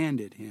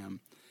commanded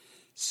him,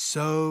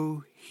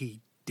 so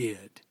he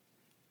did.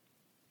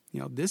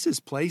 This is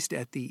placed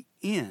at the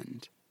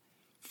end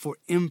for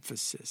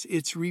emphasis.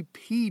 It's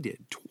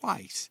repeated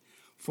twice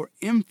for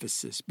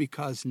emphasis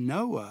because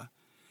Noah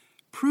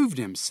proved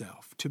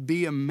himself to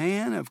be a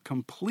man of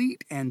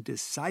complete and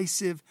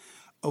decisive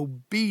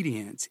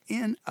obedience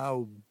in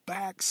a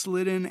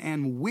backslidden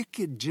and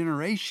wicked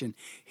generation.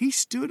 He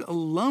stood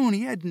alone.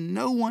 He had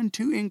no one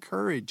to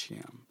encourage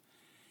him.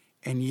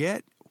 And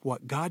yet,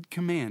 what God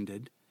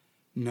commanded,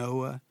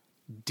 Noah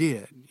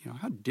did.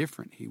 How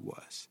different he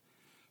was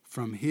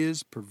from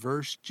his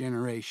perverse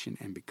generation.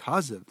 And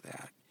because of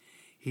that,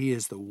 he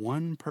is the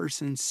one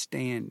person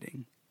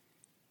standing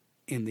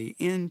in the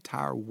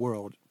entire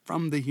world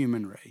from the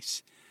human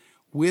race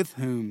with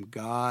whom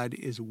God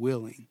is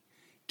willing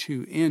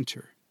to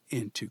enter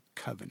into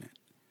covenant.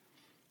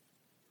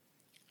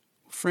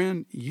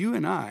 Friend, you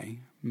and I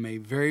may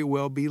very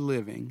well be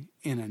living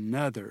in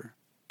another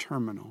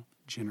terminal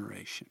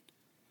generation.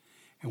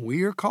 And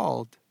we are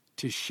called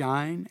to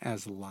shine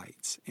as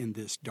lights in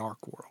this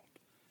dark world.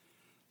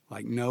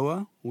 Like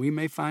Noah, we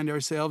may find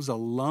ourselves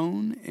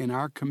alone in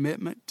our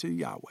commitment to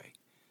Yahweh.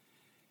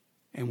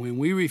 And when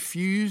we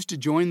refuse to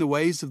join the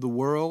ways of the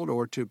world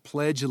or to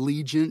pledge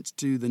allegiance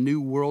to the new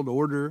world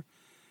order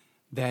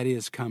that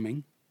is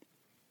coming,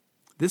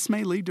 this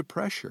may lead to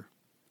pressure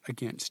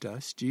against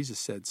us. Jesus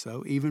said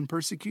so, even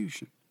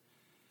persecution.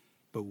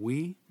 But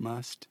we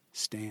must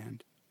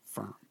stand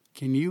firm.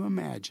 Can you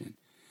imagine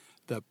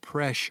the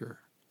pressure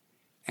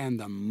and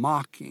the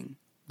mocking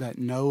that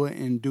Noah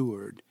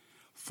endured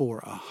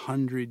for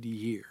 100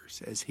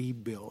 years as he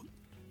built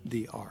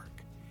the ark?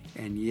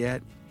 And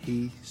yet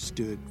he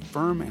stood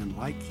firm, and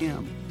like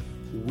him,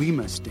 we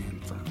must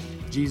stand firm.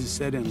 Jesus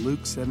said in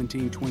Luke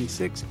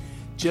 17:26,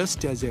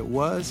 just as it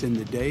was in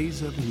the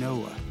days of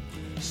Noah,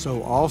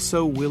 so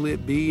also will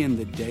it be in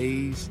the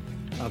days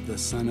of the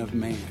Son of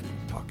Man.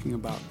 Talking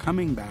about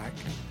coming back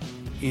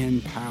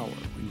in power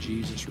when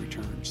Jesus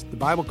returns. The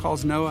Bible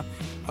calls Noah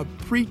a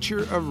preacher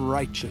of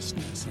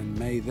righteousness, and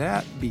may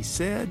that be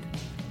said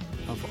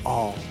of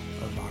all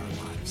of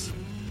our lives.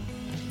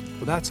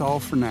 Well, that's all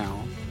for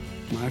now.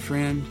 My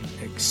friend,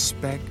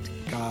 expect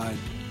God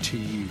to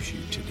use you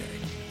today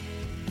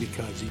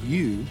because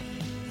you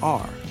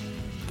are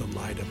the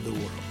light of the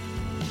world.